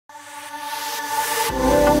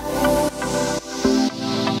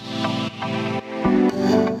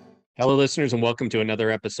Hello, listeners, and welcome to another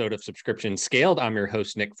episode of Subscription Scaled. I'm your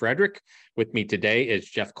host, Nick Frederick. With me today is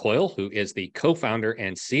Jeff Coyle, who is the co-founder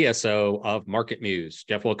and CSO of MarketMuse.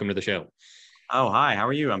 Jeff, welcome to the show. Oh, hi. How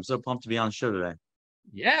are you? I'm so pumped to be on the show today.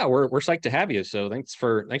 Yeah, we're psyched to have you. So thanks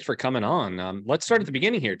for coming on. Let's start at the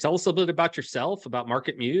beginning here. Tell us a little bit about yourself, about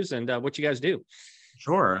MarketMuse, and what you guys do.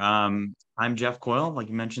 Sure. I'm Jeff Coyle. Like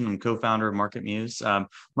you mentioned, I'm co-founder of MarketMuse.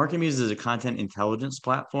 MarketMuse is a content intelligence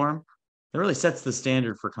platform that really sets the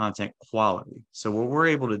standard for content quality. So what we're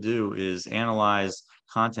able to do is analyze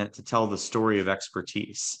content to tell the story of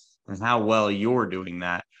expertise and how well you're doing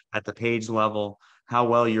that at the page level, how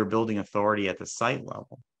well you're building authority at the site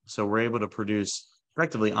level. So we're able to produce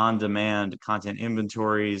effectively on-demand content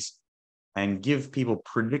inventories and give people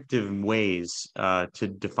predictive ways to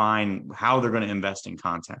define how they're going to invest in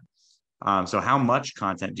content. So how much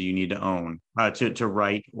content do you need to own to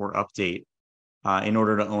write or update in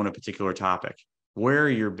order to own a particular topic? Where are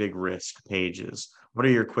your big risk pages? What are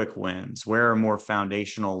your quick wins? Where are more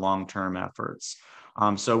foundational long-term efforts?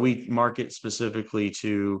 So we market specifically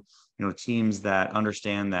to teams that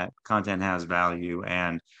understand that content has value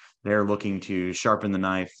and they're looking to sharpen the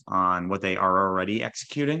knife on what they are already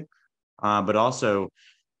executing, but also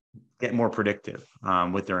get more predictive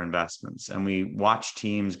with their investments. And we watch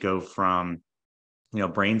teams go from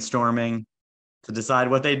brainstorming to decide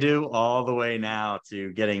what they do all the way now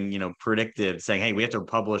to getting predictive, saying, hey, we have to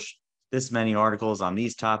publish this many articles on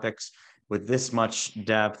these topics with this much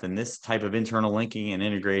depth and this type of internal linking and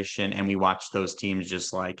integration. And we watch those teams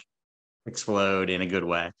just like explode in a good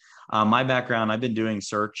way. My background, I've been doing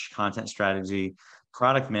search, content strategy,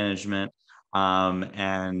 product management,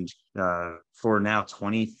 and for now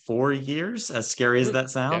 24 years, as scary as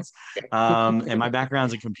that sounds. And my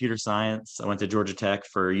background's in computer science. I went to Georgia Tech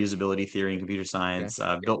for usability theory and computer science.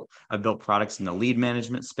 I've built products in the lead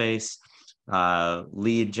management space,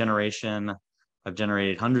 lead generation. I've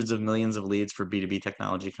generated hundreds of millions of leads for B2B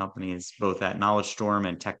technology companies, both at Knowledge Storm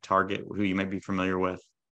and Tech Target, who you might be familiar with.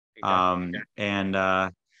 And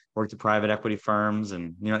worked at private equity firms.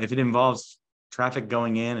 And, if it involves traffic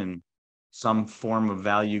going in and some form of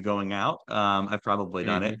value going out, I've probably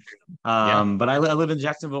done it. But I live in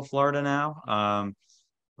Jacksonville, Florida now.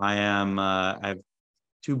 I have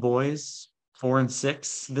two boys, 4 and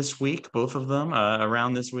 6 this week, both of them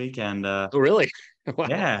around this week. And Oh, really? Wow.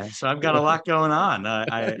 Yeah, so I've got a lot going on.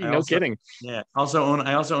 No kidding. Yeah, I also own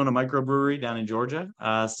a microbrewery down in Georgia.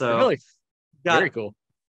 Really? Very cool.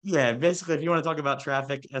 Yeah, basically, if you want to talk about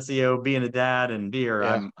traffic, SEO, being a dad, and beer,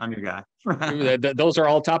 Yeah. I'm your guy. Those are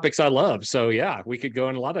all topics I love. So yeah, we could go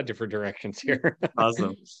in a lot of different directions here.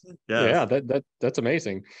 Awesome. Yeah, Yes. that's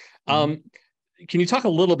amazing. Can you talk a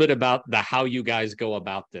little bit about how you guys go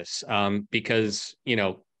about this? Because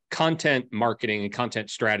content marketing and content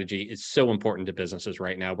strategy is so important to businesses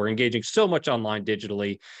right now. We're engaging so much online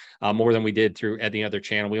digitally, more than we did through any other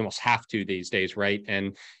channel. We almost have to these days, right?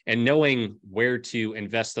 And knowing where to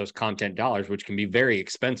invest those content dollars, which can be very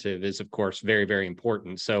expensive, is of course very, very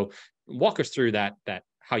important. So walk us through that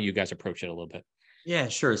how you guys approach it a little bit. Yeah,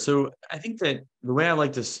 sure. So I think that the way I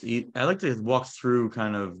like to see, I like to walk through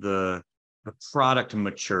kind of the product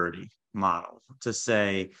maturity model to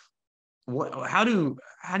say, how do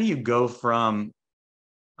you go from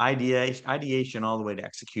ideation all the way to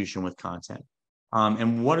execution with content?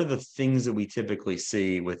 And what are the things that we typically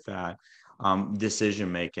see with that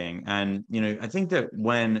decision making? And I think that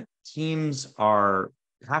when teams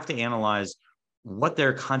have to analyze what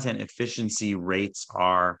their content efficiency rates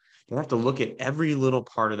are, they have to look at every little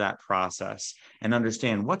part of that process and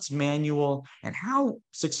understand what's manual and how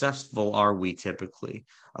successful are we typically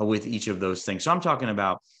with each of those things. So I'm talking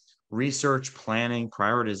about research, planning,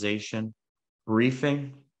 prioritization,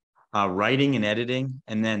 briefing, writing and editing,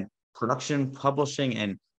 and then production, publishing,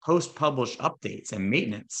 and post-publish updates and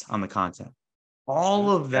maintenance on the content. All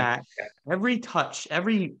of that, every touch,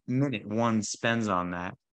 every minute one spends on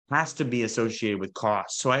that has to be associated with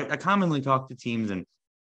cost. So I commonly talk to teams and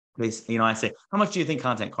I say, how much do you think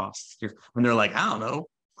content costs? And they're like, I don't know,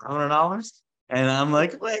 $500. And I'm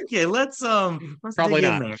like, okay, let's Probably dig in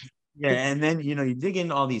not. there. Yeah, and then you dig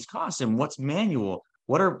into all these costs and what's manual.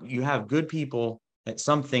 You have good people at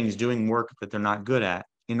some things doing work that they're not good at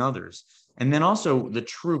in others. And then also the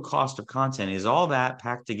true cost of content is all that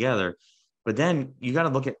packed together. But then you got to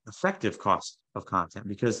look at effective cost of content,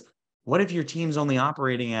 because what if your team's only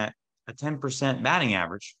operating at a 10% batting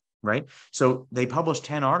average, right? So they publish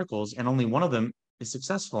 10 articles and only one of them is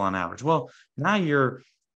successful on average. Well, now you're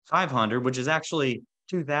 500, which is actually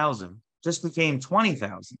 2,000, just became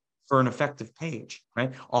 20,000 for an effective page,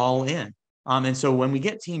 right? All in. And so when we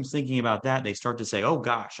get teams thinking about that, they start to say, oh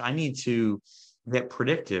gosh, I need to get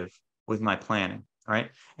predictive with my planning. All right.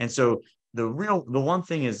 And so the one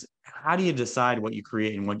thing is, how do you decide what you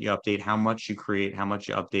create and what you update, how much you create, how much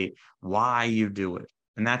you update, why you do it?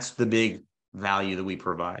 And that's the big value that we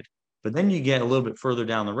provide. But then you get a little bit further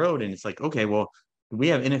down the road and it's like, okay, well, we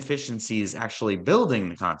have inefficiencies actually building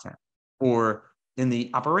the content or in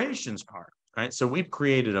the operations part, right? So we've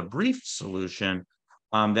created a brief solution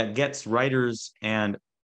that gets writers and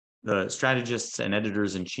the strategists and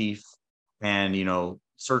editors in chief and,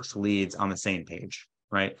 search leads on the same page,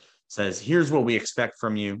 right? Says, here's what we expect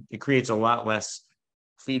from you. It creates a lot less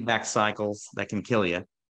feedback cycles that can kill you.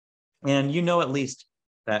 And at least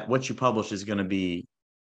that what you publish is going to be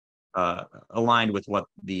aligned with what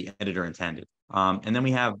the editor intended. And then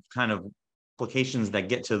we have kind of applications that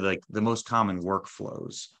get to the most common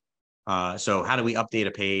workflows. So how do we update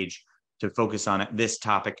a page to focus on this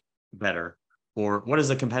topic better? Or what does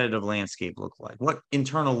the competitive landscape look like? What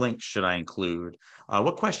internal links should I include?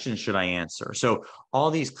 What questions should I answer? So all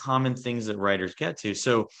these common things that writers get to.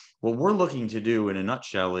 So what we're looking to do in a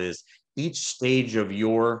nutshell is each stage of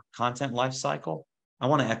your content lifecycle, I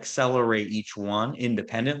want to accelerate each one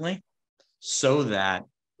independently so that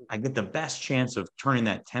I get the best chance of turning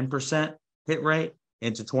that 10% hit rate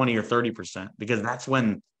into 20 or 30%, because that's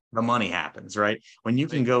when the money happens, right? When you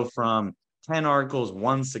can go from 10 articles,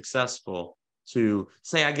 one successful, to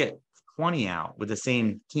say I get 20 out with the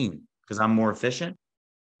same team because I'm more efficient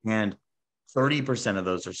and 30% of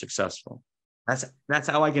those are successful. That's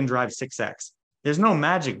how I can drive 6x. There's no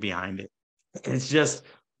magic behind it. It's just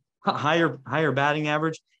higher batting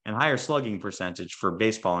average and higher slugging percentage for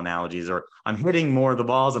baseball analogies, or I'm hitting more of the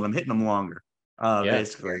balls and I'm hitting them longer,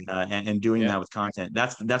 basically, and doing that with content.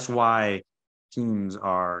 That's why teams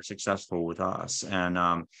are successful with us.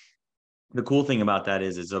 And the cool thing about that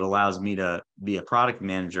is it allows me to be a product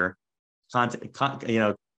manager,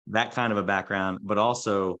 that kind of a background, but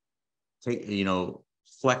also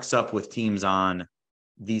flex up with teams on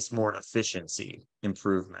these more efficiency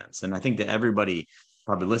improvements. And I think that everybody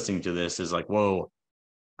probably listening to this is like, whoa,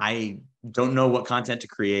 I don't know what content to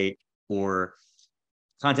create, or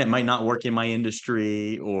content might not work in my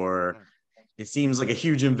industry, or it seems like a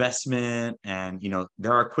huge investment. And,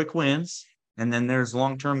 there are quick wins and then there's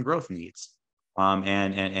long-term growth needs.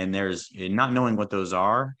 And there's not knowing what those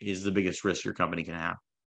are is the biggest risk your company can have.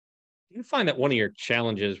 You find that one of your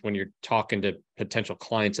challenges when you're talking to potential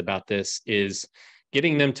clients about this is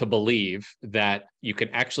getting them to believe that you can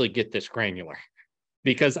actually get this granular.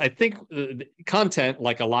 Because I think content,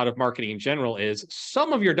 like a lot of marketing in general, is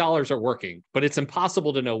some of your dollars are working, but it's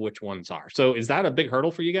impossible to know which ones are. So is that a big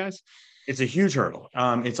hurdle for you guys? It's a huge hurdle.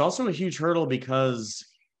 It's also a huge hurdle because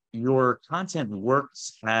your content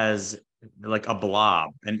works as like a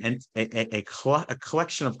blob and a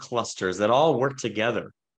collection of clusters that all work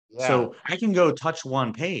together. Yeah. So I can go touch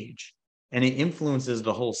one page and it influences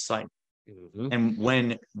the whole site. Mm-hmm. And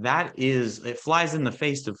when it flies in the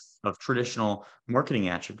face of traditional marketing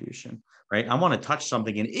attribution, right? I want to touch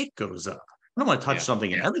something and it goes up. I don't want to touch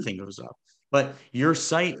something and everything goes up. But your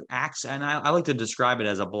site acts, and I like to describe it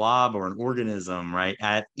as a blob or an organism, right?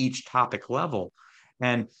 At each topic level.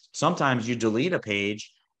 And sometimes you delete a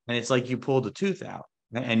page and it's like you pulled a tooth out,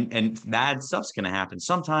 and bad stuff's going to happen.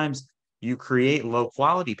 Sometimes you create low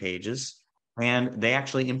quality pages and they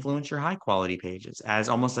actually influence your high quality pages as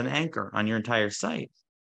almost an anchor on your entire site,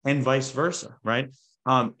 and vice versa, right?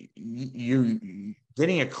 You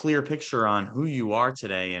getting a clear picture on who you are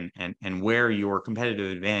today and where your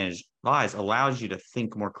competitive advantage lies allows you to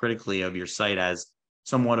think more critically of your site as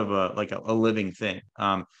somewhat of a living thing.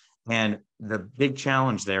 And the big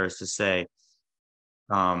challenge there is to say,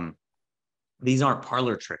 these aren't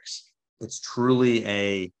parlor tricks. It's truly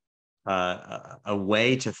a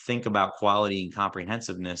way to think about quality and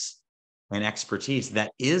comprehensiveness and expertise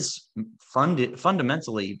that is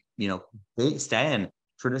fundamentally, based in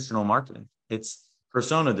traditional marketing. It's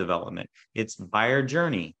persona development, it's buyer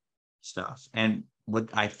journey stuff. And what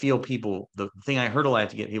I feel the thing I hurdle I have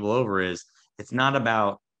to get people over is it's not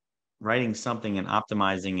about writing something and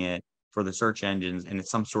optimizing it for the search engines and it's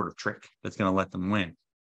some sort of trick that's going to let them win.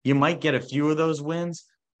 You might get a few of those wins,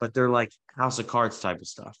 but they're like house of cards type of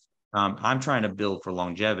stuff. I'm trying to build for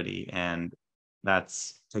longevity, and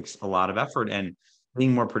takes a lot of effort. And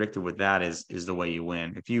being more predictive with that is the way you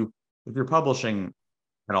win. If you're publishing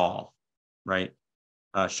at all, right,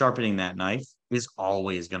 sharpening that knife is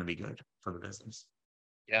always going to be good for the business.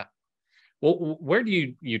 Yeah. Well, where do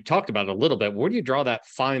you talked about it a little bit? Where do you draw that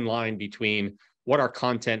fine line between what our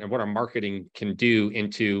content and what our marketing can do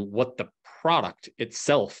into what the product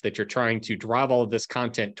itself that you're trying to drive all of this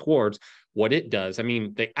content towards, what it does. I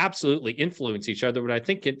mean, they absolutely influence each other, but I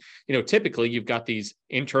think typically you've got these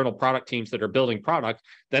internal product teams that are building product.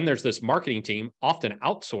 Then there's this marketing team, often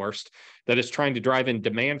outsourced, that is trying to drive in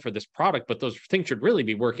demand for this product, but those things should really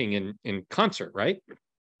be working in concert, right?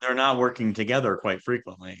 They're not working together quite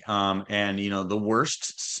frequently. And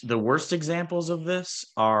the worst examples of this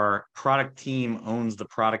are product team owns the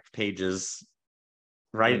product pages,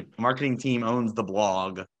 right? Marketing team owns the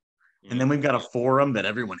blog. And then we've got a forum that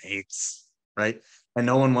everyone hates, right? And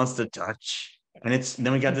no one wants to touch. And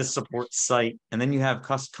then we got this support site. And then you have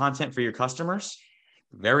content for your customers.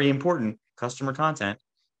 Very important customer content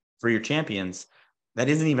for your champions that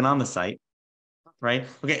isn't even on the site, right?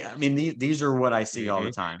 Okay. I mean, these are what I see all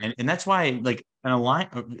the time. And that's why like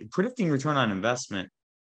predicting return on investment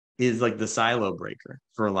is like the silo breaker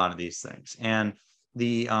for a lot of these things. And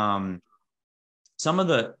the some of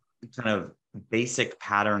the kind of basic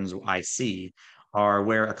patterns I see are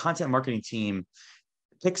where a content marketing team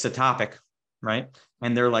picks a topic, right?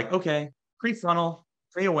 And they're like, okay, pre-funnel,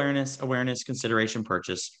 pre-awareness, awareness, consideration,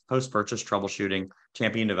 purchase, post-purchase, troubleshooting,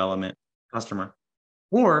 champion development, customer.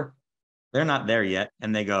 Or they're not there yet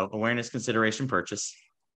and they go awareness, consideration, purchase.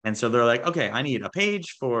 And so they're like, okay, I need a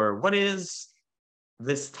page for what is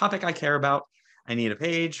this topic I care about. I need a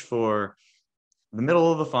page for the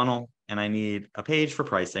middle of the funnel, and I need a page for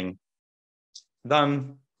pricing.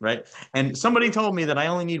 Done, right? And somebody told me that I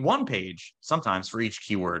only need one page sometimes for each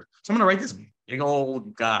keyword. So I'm going to write this big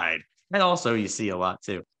old guide. And also you see a lot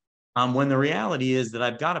too. When the reality is that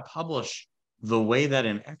I've got to publish the way that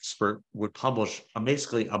an expert would publish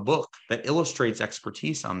basically a book that illustrates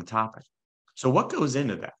expertise on the topic. So what goes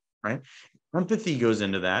into that, right? Empathy goes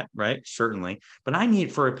into that, right? Certainly. But I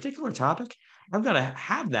need, for a particular topic, I've got to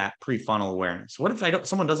have that pre-funnel awareness. What if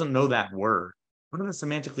someone doesn't know that word? What are the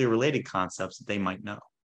semantically related concepts that they might know?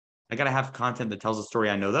 I got to have content that tells a story.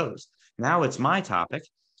 I know those. Now it's my topic.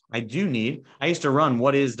 I used to run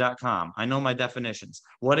whatis.com. I know my definitions.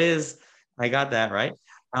 I got that, right?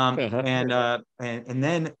 And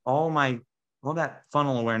then all that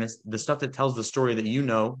funnel awareness, the stuff that tells the story that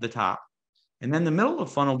the top. And then the middle of the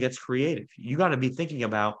funnel gets creative. You got to be thinking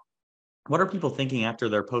about what are people thinking after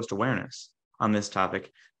their post awareness on this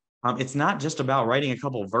topic. It's not just about writing a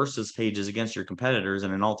couple of versus pages against your competitors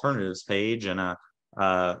and an alternatives page and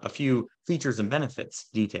a few features and benefits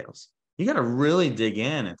details. You got to really dig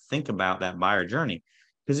in and think about that buyer journey,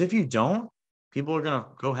 because if you don't, people are going to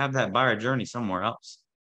go have that buyer journey somewhere else,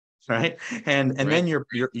 right? And Right. then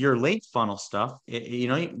your late funnel stuff,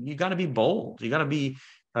 you got to be bold. You got to be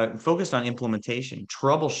focused on implementation,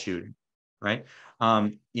 troubleshooting, right?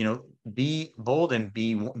 Be bold and be.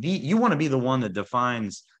 You want to be the one that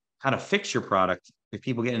defines how to fix your product if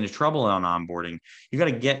people get into trouble on onboarding. You got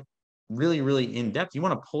to get really, really in depth. You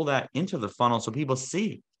want to pull that into the funnel so people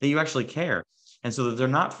see that you actually care, and so that they're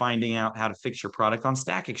not finding out how to fix your product on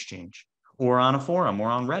Stack Exchange or on a forum or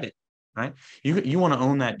on Reddit, right? You want to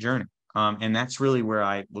own that journey. And that's really where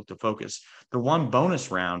I look to focus. The one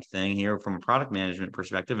bonus round thing here from a product management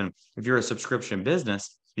perspective, and if you're a subscription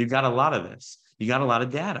business, you've got a lot of this. You got a lot of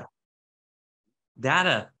data.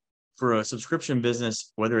 Data for a subscription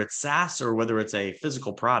business, whether it's SaaS or whether it's a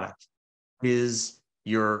physical product, is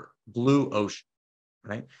your blue ocean,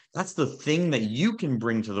 right? That's the thing that you can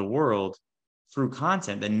bring to the world through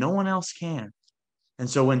content that no one else can. And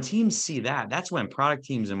so when teams see that, that's when product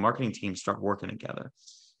teams and marketing teams start working together.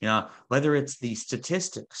 Whether it's the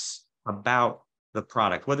statistics about the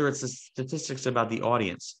product, whether it's the statistics about the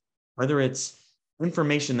audience, whether it's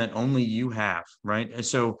information that only you have, right? And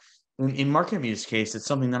so in MarketMuse case, it's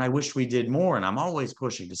something that I wish we did more. And I'm always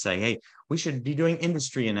pushing to say, hey, we should be doing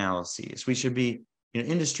industry analyses. We should be,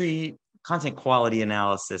 industry content quality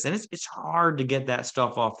analysis. And it's hard to get that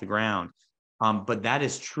stuff off the ground. But that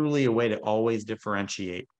is truly a way to always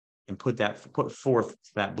differentiate and put forth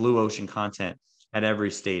that blue ocean content at every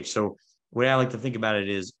stage. So the way I like to think about it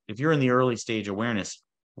is, if you're in the early stage awareness,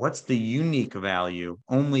 what's the unique value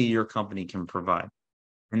only your company can provide?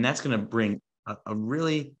 And that's going to bring a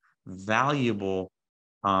really valuable,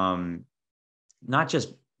 not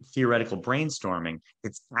just theoretical brainstorming,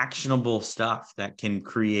 it's actionable stuff that can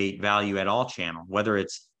create value at all channel, whether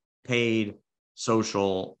it's paid,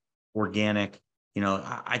 social, organic.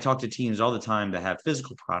 I talk to teams all the time that have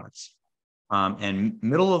physical products. And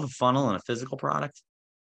middle of the funnel in a physical product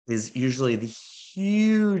is usually the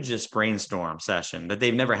hugest brainstorm session that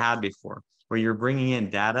they've never had before, where you're bringing in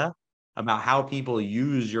data about how people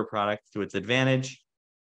use your product to its advantage,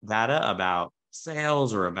 data about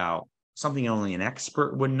sales or about something only an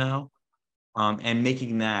expert would know, and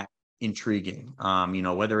making that intriguing.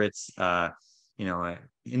 Whether it's an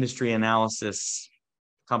industry analysis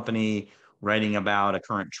company writing about a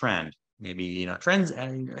current trend, maybe trends,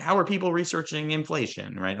 how are people researching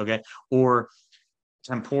inflation, right? Okay. Or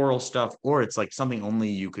temporal stuff, or it's like something only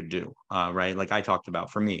you could do, right? Like I talked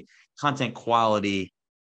about, for me, content quality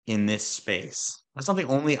in this space. That's something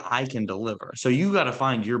only I can deliver. So you got to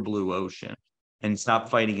find your blue ocean and stop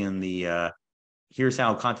fighting in the here's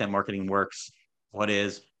how content marketing works, what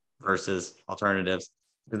is versus alternatives.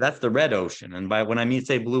 That's the red ocean. And by when I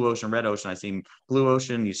say blue ocean, red ocean, I see blue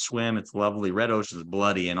ocean, you swim, it's lovely. Red ocean is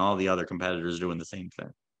bloody, and all the other competitors doing the same thing.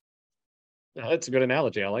 Yeah, that's a good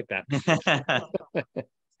analogy. I like that.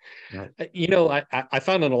 Right. I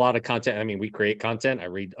found in a lot of content, I mean, we create content. I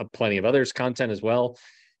read plenty of others' content as well.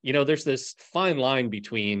 There's this fine line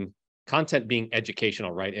between content being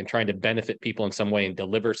educational, right? And trying to benefit people in some way and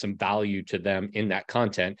deliver some value to them in that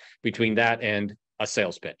content, between that and a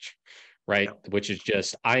sales pitch, right? Yep. Which is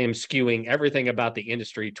just, I am skewing everything about the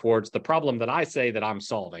industry towards the problem that I say that I'm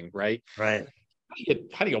solving, right? Right.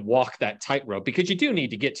 How do you walk that tightrope? Because you do need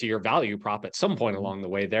to get to your value prop at some point Mhm. along the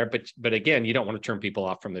way there, but again, you don't want to turn people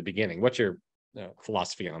off from the beginning. What's your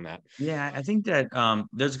philosophy on that? Yeah, I think that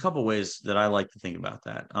there's a couple ways that I like to think about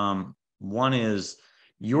that. One is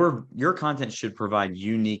your content should provide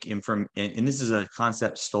unique and this is a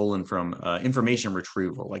concept stolen from information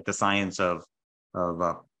retrieval, like the science of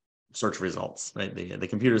search results, right? The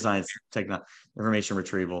computer science information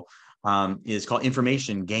retrieval is called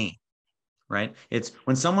information gain, right? It's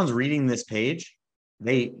when someone's reading this page,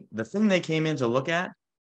 the thing they came in to look at,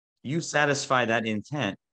 you satisfy that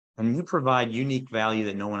intent and you provide unique value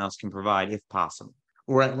that no one else can provide if possible,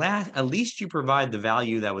 or at least you provide the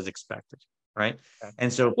value that was expected, right?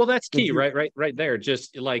 And so Well, that's if key, you right there.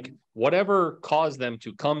 Just like whatever caused them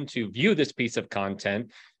to come to view this piece of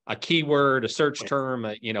content, a keyword, a search term,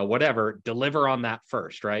 whatever, deliver on that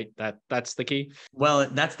first, right? That's the key. well,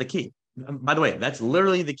 that's the key. By the way, that's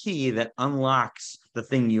literally the key that unlocks the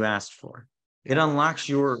thing you asked for. It unlocks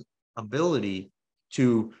your ability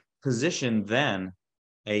to position then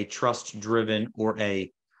a trust driven or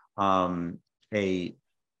um a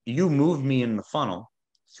you move me in the funnel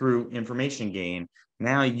through information gain.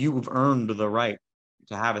 Now you've earned the right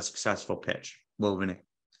to have a successful pitch woven in.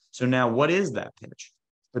 So now what is that pitch?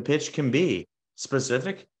 The pitch can be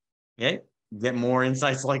specific. Okay. Get more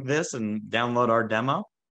insights like this and download our demo.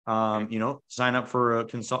 Sign up for a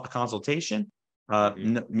consultation.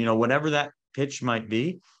 Whatever that pitch might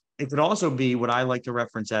be. It could also be what I like to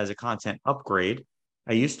reference as a content upgrade.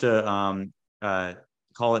 I used to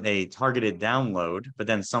call it a targeted download, but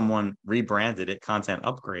then someone rebranded it content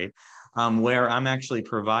upgrade, where I'm actually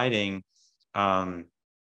providing um,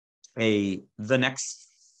 the next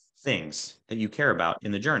things that you care about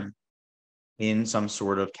in the journey in some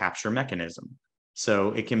sort of capture mechanism.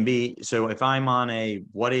 So it can be, so if I'm on a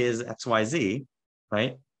what is XYZ,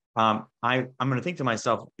 right? I'm going to think to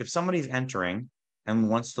myself, if somebody's entering and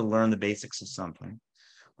wants to learn the basics of something,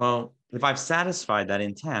 well, if I've satisfied that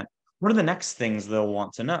intent, what are the next things they'll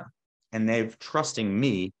want to know? And they're trusting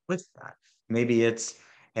me with that. Maybe it's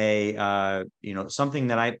something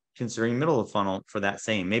that I'm considering middle of funnel for that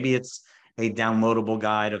same. Maybe it's a downloadable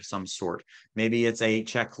guide of some sort. Maybe it's a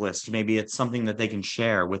checklist. Maybe it's something that they can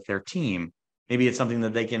share with their team. Maybe it's something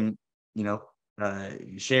that they can,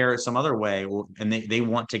 share some other way, and they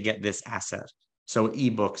want to get this asset. So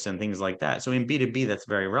ebooks and things like that. So in B2B, that's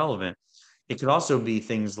very relevant. It could also be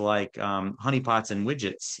things like honeypots and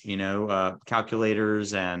widgets,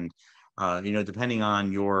 calculators, and depending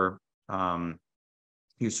on your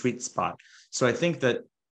sweet spot. So I think that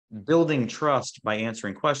building trust by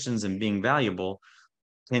answering questions and being valuable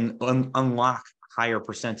can unlock higher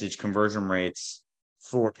percentage conversion rates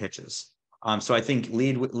for pitches. So I think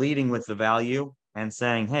leading with the value and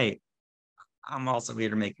saying, "Hey, I'm also here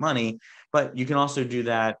to make money," but you can also do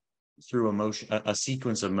that through a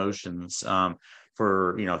sequence of motions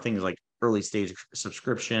for things like early stage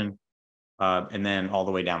subscription, and then all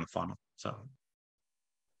the way down the funnel.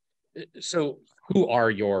 So who are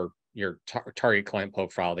your target client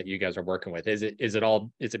profile that you guys are working with? Is it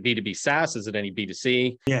B2B SaaS? Is it any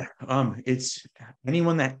B2C? Yeah, it's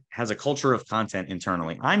anyone that has a culture of content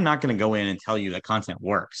internally. I'm not going to go in and tell you that content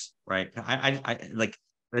works, right? I like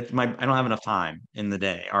I don't have enough time in the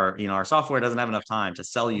day. Our software doesn't have enough time to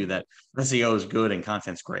sell you that SEO is good and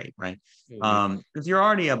content's great, right? If you're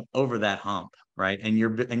already over that hump, right, and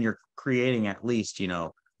you're creating at least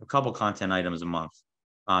a couple content items a month,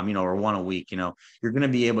 or one a week, you're going to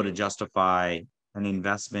be able to justify an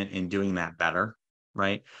investment in doing that better,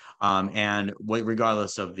 right? And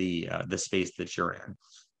regardless of the space that you're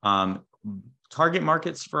in. target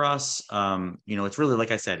markets for us, it's really,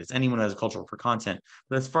 like I said, it's anyone who has a culture for content.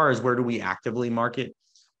 But as far as where do we actively market,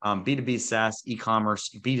 B2B SaaS, e-commerce,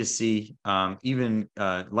 B2C, even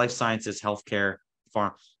life sciences, healthcare,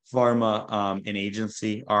 pharma, and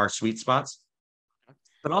agency are sweet spots.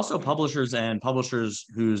 But also publishers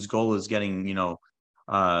whose goal is getting,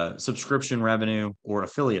 subscription revenue or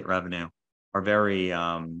affiliate revenue are very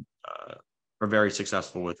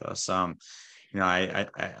successful with us. I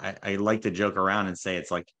like to joke around and say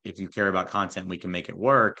it's like, if you care about content, we can make it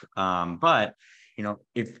work. But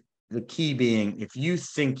if the key being, if you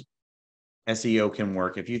think SEO can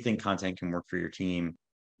work, if you think content can work for your team,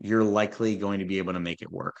 you're likely going to be able to make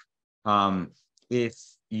it work. If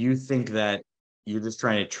you think that you're just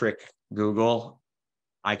trying to trick Google,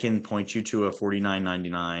 I can point you to a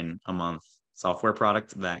 $49.99 a month software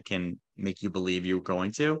product that can make you believe you're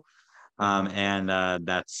going to. And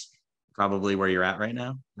that's probably where you're at right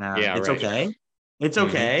now. It's right. okay. It's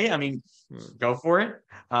okay. I mean, go for it.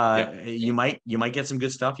 You might get some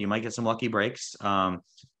good stuff. You might get some lucky breaks.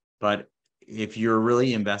 But if you're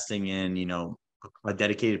really investing in, a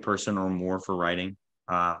dedicated person or more for writing,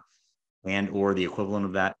 and or the equivalent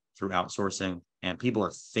of that through outsourcing, and people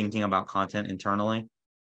are thinking about content internally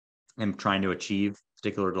and trying to achieve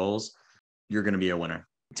particular goals, you're going to be a winner.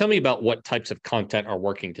 Tell me about what types of content are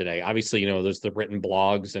working today. Obviously, there's the written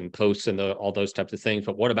blogs and posts and all those types of things.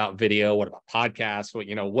 But what about video? What about podcasts?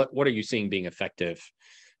 What are you seeing being effective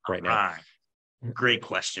right now? Great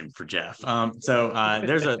question for Jeff.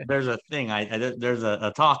 There's a thing there's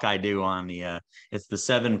a talk I do on it's the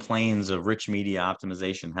 7 planes of rich media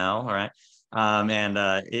optimization hell. All right.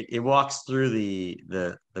 It walks through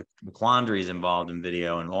the quandaries involved in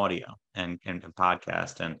video and audio and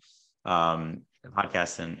podcast and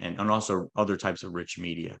also other types of rich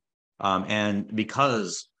media. And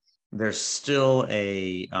because there's still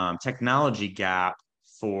a technology gap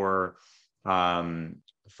for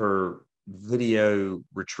video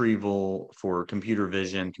retrieval, for computer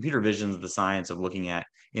vision. Computer vision is the science of looking at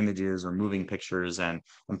images or moving pictures and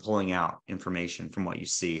pulling out information from what you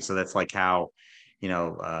see. So that's like how,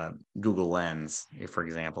 Google Lens, for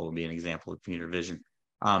example, would be an example of computer vision.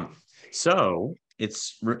 So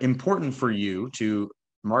it's important for you to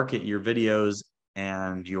market your videos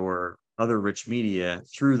and your other rich media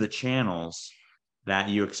through the channels that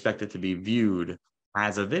you expect it to be viewed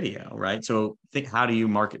as a video, right? So think, how do you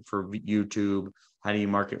market for YouTube? How do you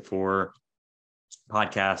market for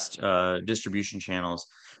podcast distribution channels?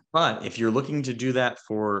 But if you're looking to do that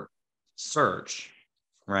for search,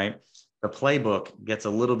 right, the playbook gets a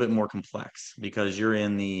little bit more complex because you're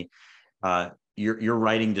in the you're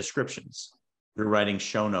writing descriptions, you're writing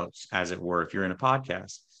show notes, as it were. If you're in a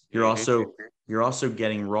podcast, you're also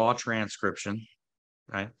getting raw transcription,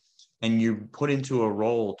 right? And you put into a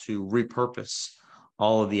role to repurpose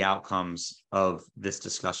all of the outcomes of this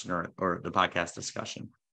discussion or the podcast discussion.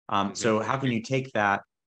 So how can you take that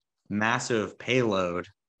massive payload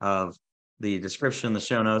of the description, the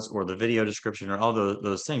show notes, or the video description, or all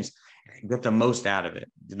those things, get the most out of it,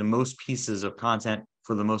 the most pieces of content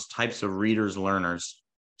for the most types of readers, learners.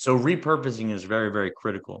 So repurposing is very, very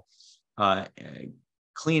critical.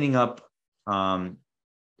 Cleaning up,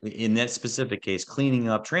 in that specific case, cleaning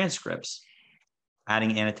up transcripts,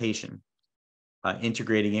 adding annotation,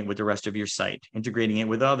 integrating it with the rest of your site, integrating it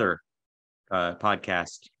with other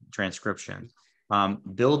podcast transcription,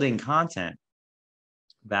 building content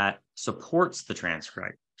that supports the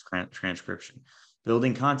transcription,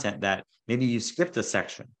 building content that maybe you skipped a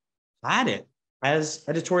section, add it as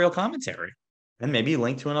editorial commentary, and maybe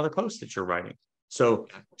link to another post that you're writing. So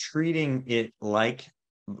treating it like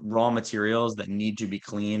raw materials that need to be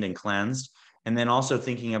cleaned and cleansed, and then also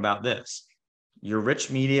thinking about this: your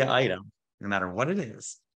rich media item, no matter what it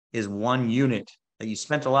is one unit that you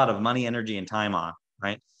spent a lot of money, energy, and time on,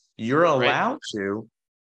 right? You're allowed to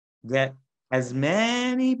get as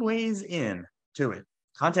many ways in to it.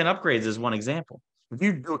 Content upgrades is one example.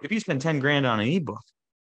 If you spend 10 grand on an ebook,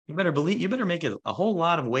 you better make it a whole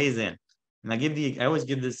lot of ways in. And I always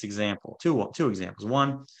give this example, two examples.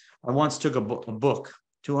 One, I once took a book,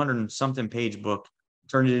 200 and something page book,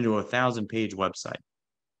 turned it into a 1,000-page website.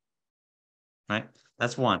 Right?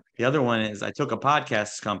 That's one. The other one is I took a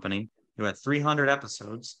podcast company who had 300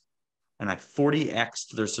 episodes and I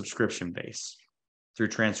 40x'd their subscription base through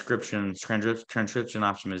transcription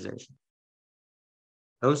optimization.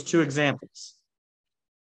 Those two examples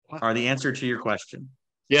are the answer to your question.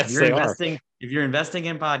 Yes, they are. If you're investing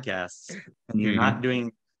in podcasts and you're not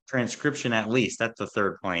doing transcription, at least that's the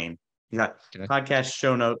third plane. You got podcast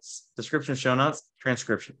show notes, description, show notes,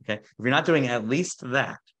 transcription. Okay. If you're not doing at least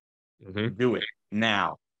that, do it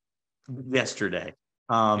now. yesterday.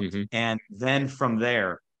 Mm-hmm. And then from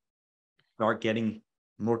there, start getting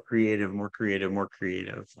more creative,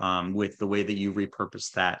 with the way that you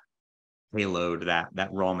repurpose that payload, that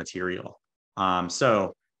raw material.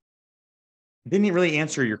 So didn't really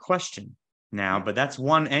answer your question now, but that's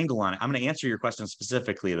one angle on it. I'm going to answer your question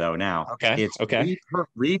specifically though. Now Okay. it's Okay.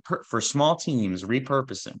 for small teams,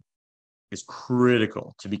 repurposing is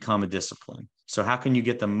critical to become a discipline. So how can you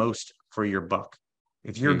get the most for your buck?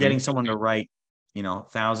 If you're Mm-hmm. getting someone to write,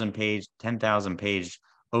 1,000-page, 10,000-page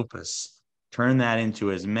opus, turn that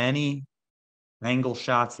into as many angle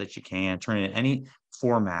shots that you can, turn it in any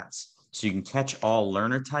formats so you can catch all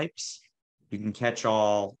learner types. You can catch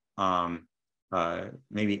all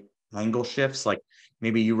maybe angle shifts. Like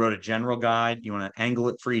maybe you wrote a general guide, you want to angle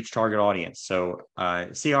it for each target audience. So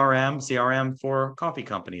CRM for coffee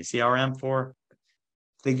companies, CRM for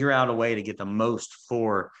figure out a way to get the most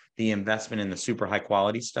for the investment in the super high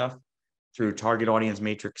quality stuff through target audience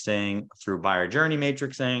matrixing, through buyer journey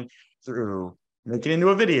matrixing, through make it into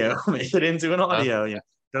a video, make it into an audio,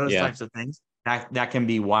 those Yeah. types of things. That can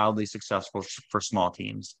be wildly successful for small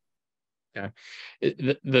teams. Yeah.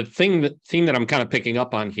 The theme that I'm kind of picking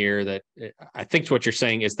up on here that I think what you're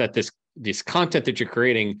saying is that this content that you're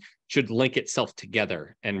creating should link itself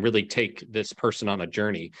together and really take this person on a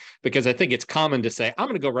journey. Because I think it's common to say, I'm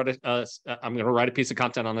going to go write a piece of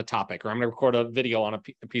content on a topic, or I'm going to record a video on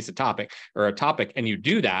a piece of topic or a topic, and you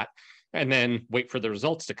do that and then wait for the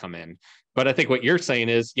results to come in. But I think what you're saying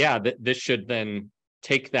is, yeah, this should then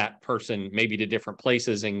take that person maybe to different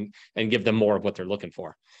places and give them more of what they're looking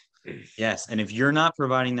for. Yes. And if you're not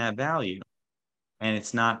providing that value and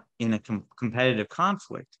it's not in a competitive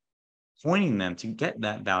conflict, pointing them to get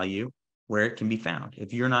that value where it can be found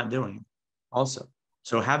if you're not doing it also.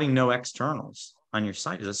 So having no externals on your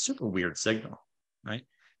site is a super weird signal, right?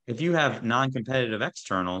 If you have non-competitive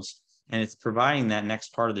externals and it's providing that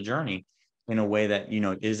next part of the journey in a way that,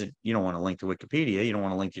 isn't, you don't want to link to Wikipedia, you don't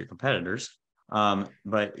want to link to your competitors,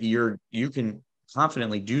 but you can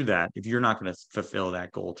confidently do that if you're not going to fulfill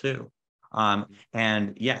that goal too.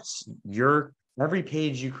 And yes, every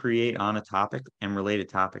page you create on a topic and related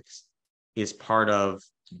topics is part of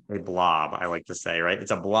a blob, I like to say, right?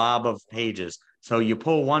 It's a blob of pages. So you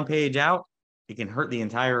pull one page out, it can hurt the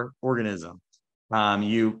entire organism.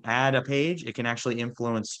 You add a page, it can actually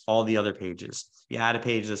influence all the other pages. You add a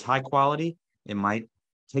page that's high quality, it might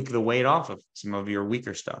take the weight off of some of your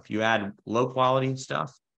weaker stuff. You add low quality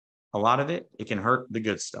stuff, a lot of it can hurt the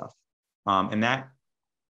good stuff. And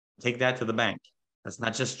take that to the bank. That's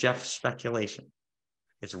not just Jeff's speculation.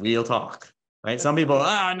 It's real talk, right? Some people, no,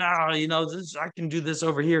 I can do this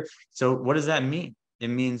over here. So what does that mean? It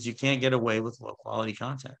means you can't get away with low quality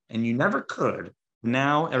content, and you never could.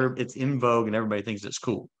 Now it's in vogue, and everybody thinks it's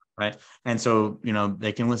cool, right? And so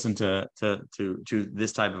they can listen to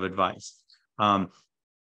this type of advice.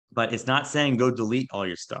 But it's not saying go delete all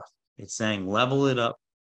your stuff. It's saying level it up,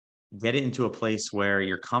 get it into a place where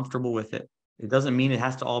you're comfortable with it. It doesn't mean it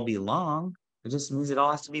has to all be long. It just means it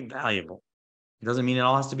all has to be valuable. It doesn't mean it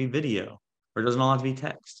all has to be video, or it doesn't all have to be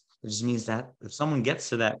text. It just means that if someone gets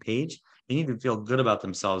to that page, they need to feel good about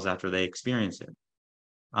themselves after they experience it.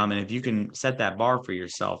 And if you can set that bar for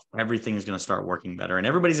yourself, everything is going to start working better, and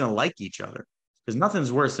everybody's going to like each other, because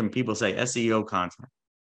nothing's worse than people say SEO content.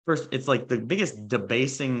 First, it's like the biggest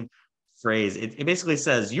debasing phrase. It basically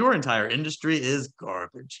says your entire industry is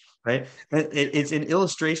garbage, right? It's an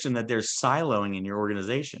illustration that there's siloing in your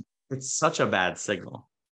organization. It's such a bad signal.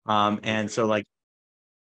 And so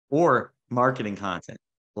or marketing content,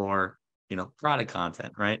 or, product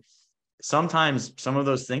content, right? Sometimes some of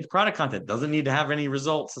those things, product content doesn't need to have any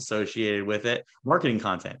results associated with it. Marketing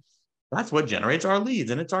content, that's what generates our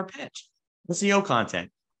leads, and it's our pitch. SEO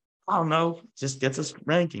content, I don't know, just gets us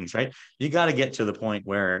rankings, right? You got to get to the point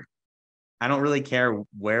where I don't really care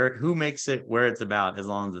who makes it, where it's about, as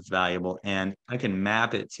long as it's valuable, and I can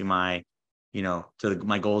map it to my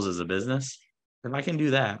goals as a business. If I can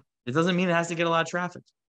do that, it doesn't mean it has to get a lot of traffic.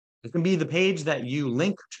 It can be the page that you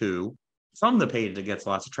link to from the page that gets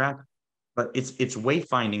lots of traffic, but its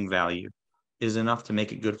wayfinding value is enough to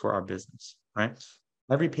make it good for our business, right?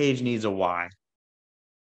 Every page needs a why.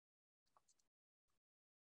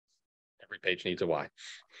 Every page needs a why.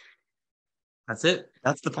 That's it.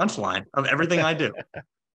 That's the punchline of everything I do.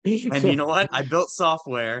 And you know what? I built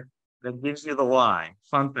software that gives you the why.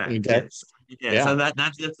 Fun fact. Okay. Yeah. So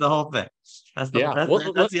that's the whole thing. That's Yeah.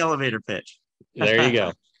 that's the elevator pitch. There you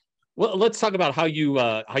go. Well, let's talk about how you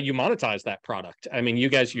monetize that product. I mean, you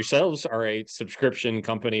guys yourselves are a subscription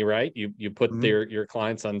company, right? You put Mhm. your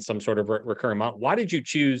clients on some sort of recurring amount. Why did you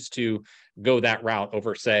choose to go that route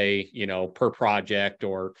over, say, per project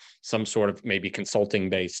or some sort of maybe consulting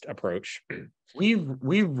based approach? We've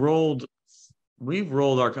we've rolled we've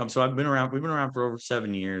rolled our company. So we've been around for over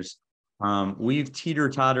 7 years. We've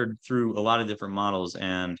teeter-tottered through a lot of different models,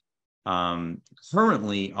 and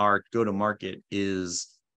currently our go-to-market is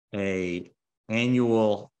a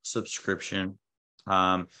annual subscription,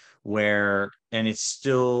 um, and it's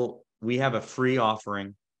still, we have a free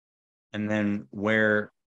offering, and then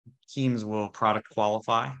where teams will product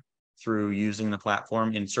qualify through using the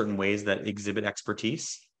platform in certain ways that exhibit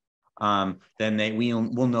expertise, then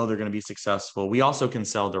we'll know they're going to be successful. We also can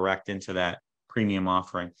sell direct into that premium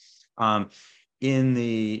offering. In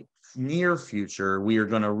the near future, we are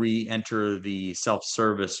going to re-enter the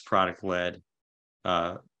self-service product-led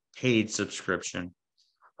paid subscription.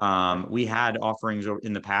 We had offerings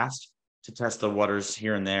in the past to test the waters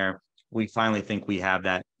here and there. We finally think we have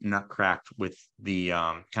that nut cracked with the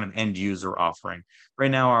kind of end user offering.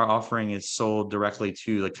 Right now, our offering is sold directly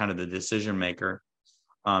to the kind of the decision maker,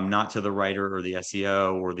 not to the writer or the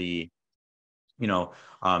SEO or the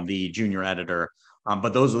junior editor.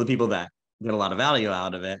 But those are the people that get a lot of value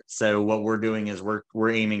out of it. So what we're doing is we're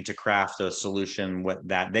aiming to craft a solution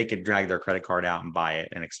that they could drag their credit card out and buy it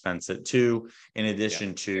and expense it too, in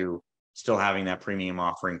addition to still having that premium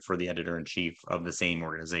offering for the editor in chief of the same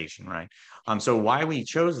organization, right? So why we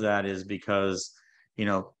chose that is because,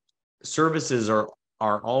 services are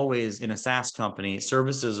always, in a SaaS company,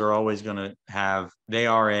 services are always going to they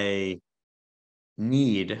are a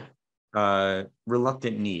need,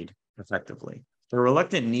 reluctant need, effectively. The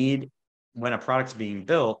reluctant need when a product's being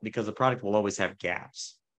built, because the product will always have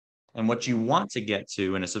gaps. And what you want to get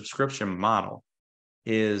to in a subscription model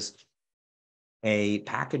is a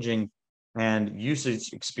packaging and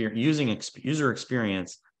usage experience, user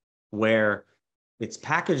experience where it's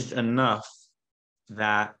packaged enough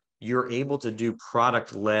that you're able to do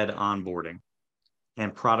product-led onboarding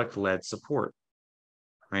and product-led support,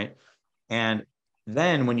 right? And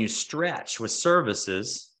then when you stretch with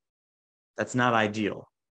services, that's not ideal,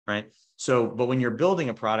 right? So, but when you're building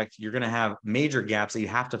a product, you're going to have major gaps that you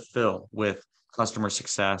have to fill with customer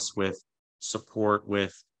success, with support,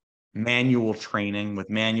 with manual training,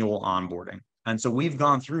 with manual onboarding. And so we've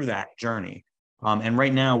gone through that journey. And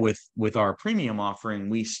right now with our premium offering,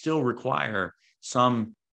 we still require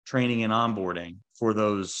some training and onboarding for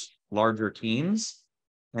those larger teams.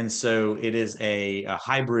 And so it is a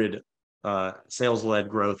hybrid sales-led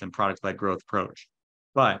growth and product-led growth approach.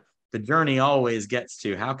 But the journey always gets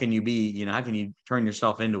to how can you turn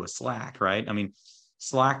yourself into a Slack, right? I mean,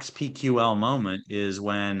 Slack's PQL moment is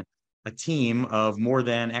when a team of more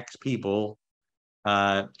than X people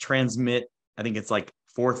transmit, I think it's like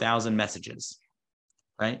 4,000 messages,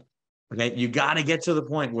 right? Okay, you got to get to the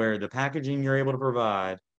point where the packaging you're able to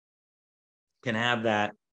provide can have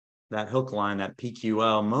that hook line, that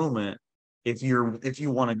PQL moment, if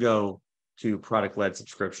you want to go to product-led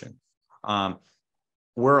subscription.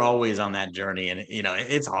 We're always on that journey, and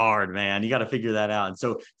it's hard, man. You got to figure that out. And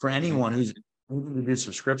so for anyone who's going to do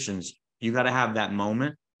subscriptions, you got to have that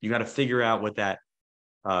moment. You got to figure out what that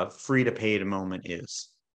free to paid moment is,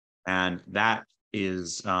 and that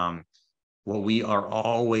is what we are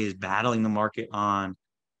always battling the market on,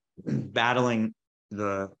 battling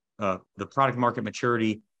the product market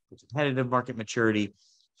maturity, the competitive market maturity.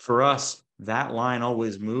 For us, that line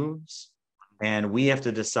always moves, and we have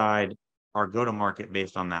to decide our go-to-market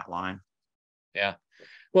based on that line. Yeah.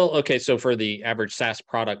 Well, okay. So for the average SaaS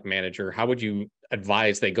product manager, how would you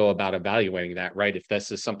advise they go about evaluating that, right? If this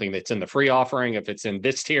is something that's in the free offering, if it's in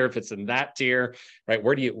this tier, if it's in that tier, right?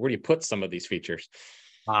 Where do you put some of these features?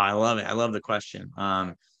 I love it. I love the question.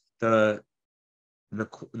 The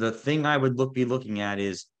thing I would be looking at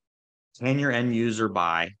is, can your end user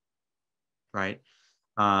buy, right?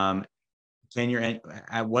 Can your end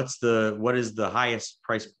what is the highest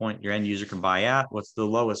price point your end user can buy at? What's the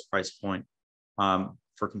lowest price point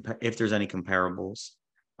if there's any comparables?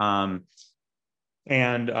 And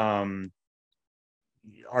are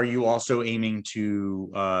you also aiming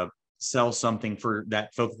to sell something for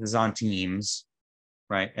that focuses on teams,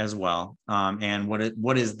 right, as well? And what are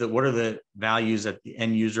the values that the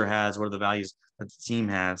end user has? What are the values that the team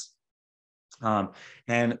has?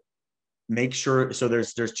 And make sure, so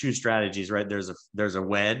there's two strategies, right? There's a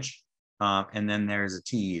wedge, and then there's a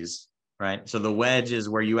tease, right? So the wedge is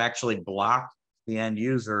where you actually block the end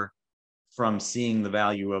user from seeing the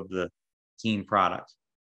value of the team product,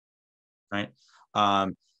 right?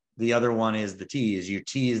 the other one is the tease. You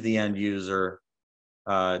tease the end user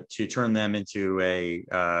to turn them into a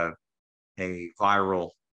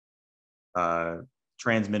viral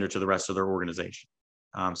transmitter to the rest of their organization.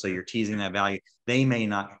 So you're teasing that value. They may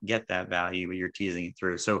not get that value, but you're teasing it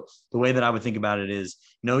through. So the way that I would think about it is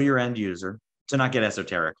know your end user, to not get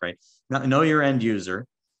esoteric, right? Know your end user,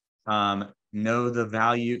 know the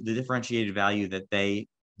value, the differentiated value that they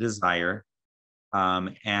desire,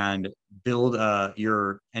 and build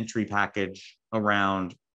your entry package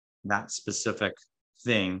around that specific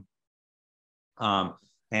thing,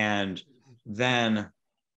 and then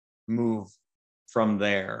move from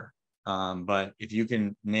there. But if you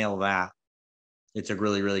can nail that, it's a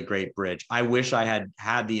really, really great bridge. I wish I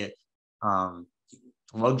had the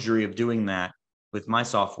luxury of doing that with my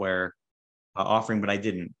software offering, but I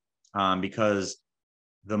didn't, because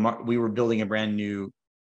we were building a brand new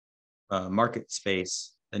market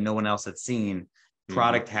space that no one else had seen.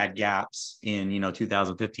 Product had gaps in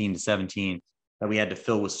 2015 to 17 that we had to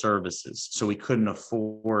fill with services, so we couldn't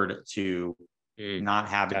afford to not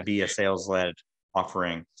have it be a sales-led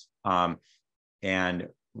offering. And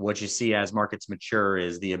what you see as markets mature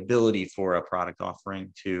is the ability for a product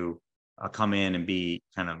offering to come in and be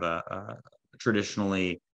kind of a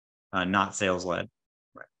traditionally not sales-led.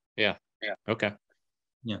 Right. Yeah. Okay.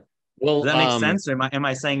 Yeah. Well, does that make sense? Or am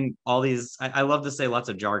I saying all these? I love to say lots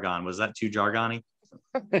of jargon. Was that too jargony?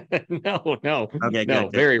 No. Okay, No,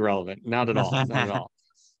 good. very relevant. Not at all. Not at all.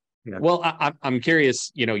 Yeah. Well, I'm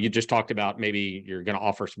curious, you just talked about maybe you're going to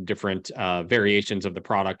offer some different variations of the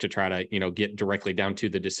product to try to, get directly down to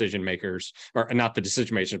the decision makers, or not the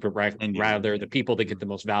decision makers, but rather the people that get the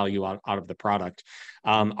most value out of the product.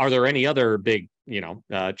 Are there any other big,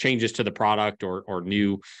 changes to the product or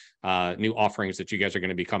new offerings that you guys are going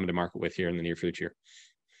to be coming to market with here in the near future?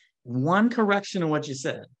 One correction on what you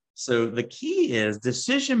said. So the key is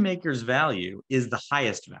decision makers' value is the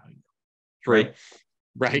highest value. True. Right.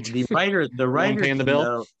 Right. The writer paying the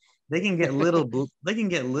bill. They can get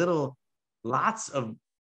lots of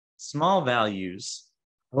small values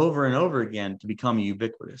over and over again to become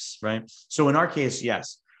ubiquitous, right? So in our case,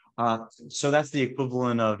 yes. So that's the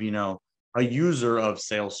equivalent of, a user of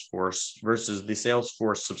Salesforce versus the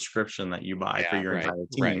Salesforce subscription that you buy for your entire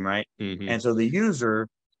team, right? And so the user,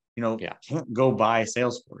 can't go buy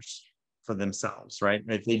Salesforce for themselves, right?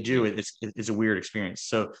 If they do, it's a weird experience.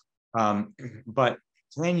 So, but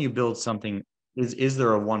can you build something? Is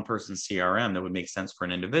there a one-person CRM that would make sense for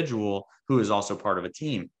an individual who is also part of a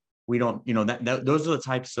team? We don't, those are the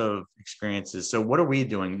types of experiences. So what are we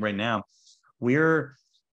doing right now? We're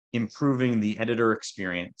improving the editor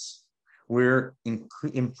experience. We're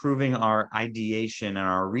improving our ideation and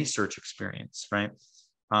our research experience, right?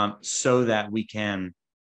 So that we can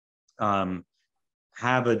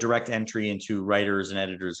have a direct entry into writers and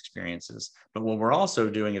editors' experiences. But what we're also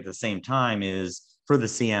doing at the same time is for the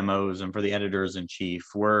CMOs and for the editors in chief,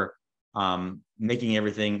 we're making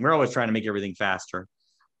everything, we're always trying to make everything faster,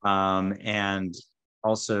 and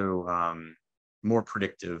also more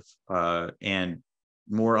predictive and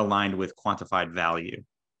more aligned with quantified value.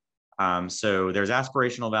 So there's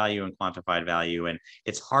aspirational value and quantified value, and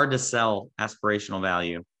it's hard to sell aspirational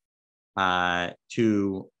value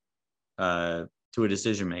to a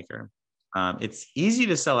decision maker. It's easy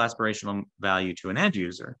to sell aspirational value to an end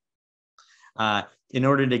user. In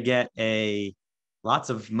order to get lots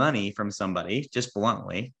of money from somebody, just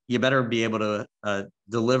bluntly, you better be able to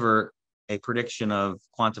deliver a prediction of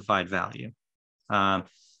quantified value.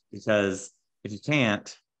 Because if you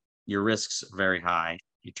can't, your risks are very high.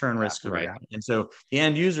 Your turn risks are very high. And so the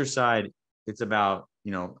end user side, it's about,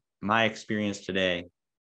 my experience today.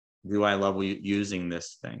 Do I love using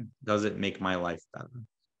this thing? Does it make my life better?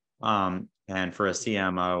 And for a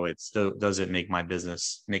CMO, does it make my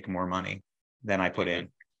business make more money than I put in?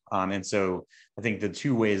 And so I think the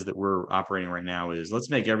two ways that we're operating right now is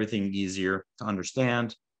let's make everything easier to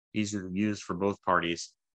understand, easier to use for both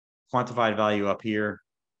parties. Quantified value up here,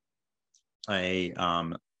 a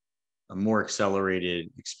more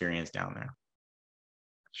accelerated experience down there.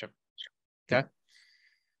 Sure. Okay.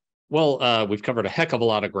 Well, we've covered a heck of a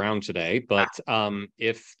lot of ground today, but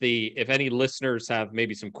if any listeners have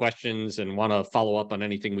maybe some questions and want to follow up on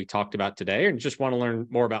anything we talked about today, and just want to learn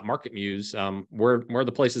more about MarketMuse, where are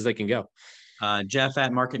the places they can go? Jeff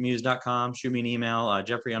at marketmuse.com. Shoot me an email.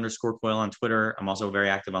 Jeffrey_Coyle on Twitter. I'm also very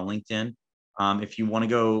active on LinkedIn. If you want to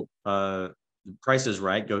go, the price is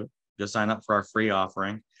right. Go sign up for our free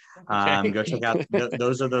offering. Go check out.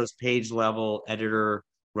 Those are those page level editor,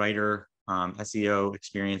 writer, SEO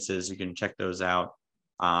experiences. You can check those out.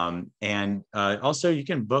 And also you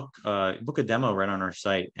can book a demo right on our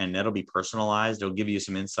site, and that'll be personalized. It'll give you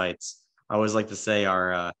some insights. I always like to say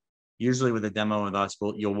usually with a demo with us,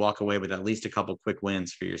 you'll walk away with at least a couple quick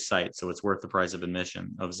wins for your site. So it's worth the price of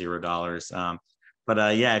admission of $0.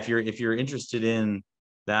 But yeah, if you're interested in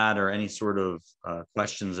that or any sort of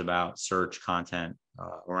questions about search content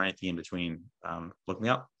or anything in between, look me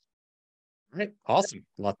up. All right. Awesome.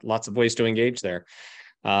 Lots of ways to engage there.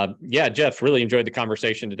 Yeah, Jeff, really enjoyed the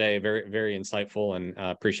conversation today. Very, very insightful, and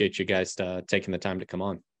appreciate you guys taking the time to come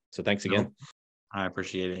on. So thanks again. I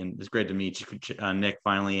appreciate it. And it's great to meet you, Nick,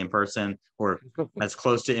 finally in person, or as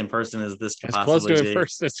close to in person as this could as possibly close to be. in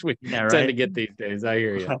person as we Yeah, tend right? to get these days. I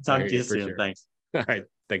hear you. I'll talk to you soon. Sure. Thanks. All right.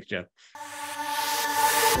 Thanks, Jeff.